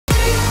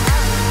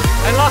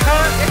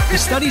The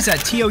studies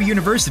at TO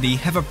University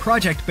have a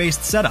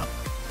project-based setup.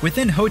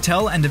 Within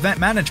hotel and event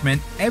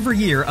management, every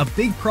year a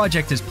big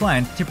project is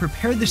planned to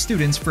prepare the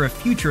students for a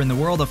future in the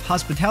world of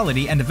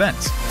hospitality and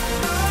events.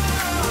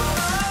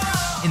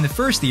 In the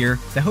first year,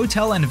 the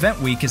Hotel and Event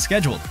Week is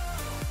scheduled.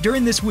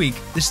 During this week,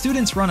 the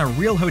students run a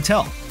real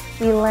hotel.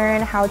 We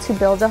learn how to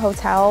build a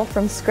hotel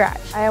from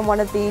scratch. I am one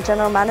of the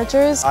general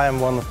managers. I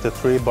am one of the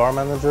 3 bar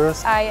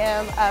managers. I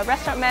am a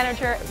restaurant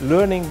manager.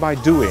 Learning by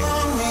doing.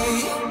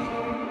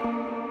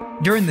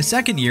 During the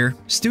second year,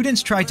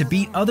 students try to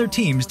beat other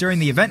teams during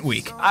the event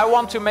week. I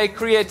want to make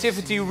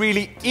creativity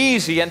really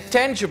easy and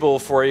tangible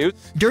for you.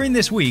 During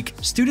this week,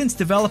 students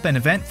develop an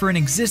event for an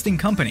existing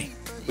company.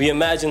 We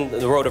imagine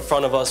the road in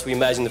front of us, we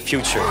imagine the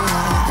future.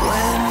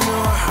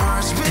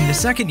 In the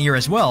second year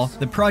as well,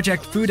 the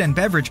project Food and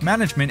Beverage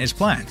Management is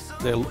planned.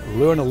 They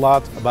learn a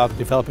lot about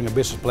developing a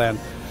business plan,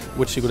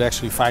 which you could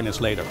actually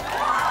finance later.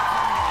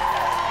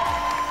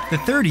 The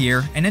third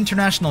year, an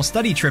international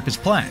study trip is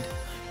planned.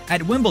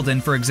 At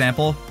Wimbledon, for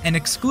example, an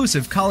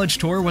exclusive college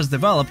tour was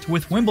developed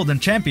with Wimbledon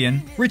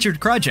champion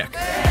Richard Krajicek.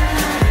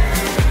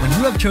 When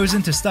you have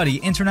chosen to study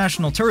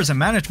international tourism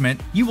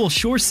management, you will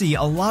sure see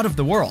a lot of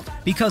the world,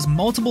 because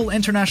multiple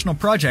international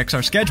projects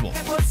are scheduled.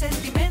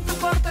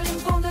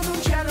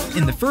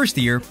 In the first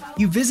year,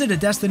 you visit a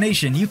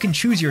destination you can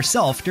choose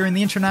yourself during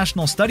the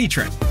international study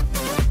trip.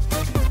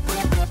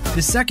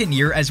 The second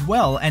year as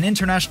well, an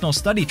international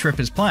study trip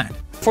is planned.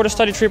 For the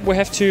study trip, we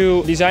have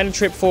to design a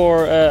trip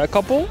for a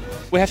couple.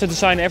 We have to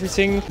design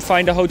everything,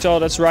 find a hotel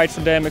that's right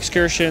for them,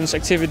 excursions,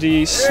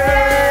 activities.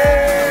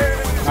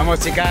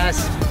 Vamos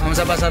chicas, vamos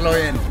a pasarlo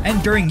bien.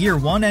 And during year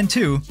 1 and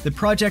 2, the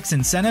project's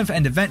incentive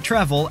and event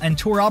travel and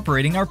tour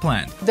operating are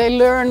planned. They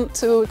learn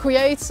to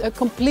create a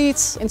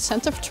complete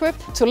incentive trip,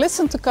 to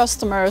listen to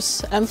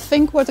customers and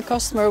think what the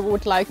customer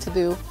would like to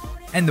do.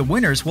 And the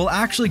winners will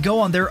actually go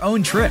on their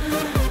own trip.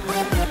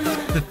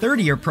 The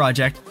third-year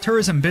project,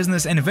 Tourism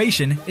Business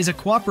Innovation, is a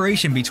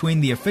cooperation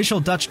between the official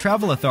Dutch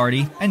travel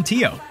authority and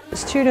TO.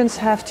 Students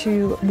have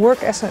to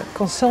work as a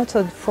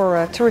consultant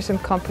for a tourism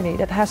company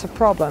that has a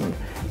problem,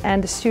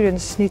 and the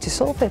students need to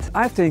solve it.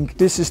 I think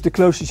this is the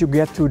closest you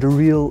get to the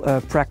real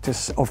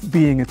practice of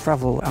being a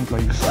travel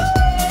employee.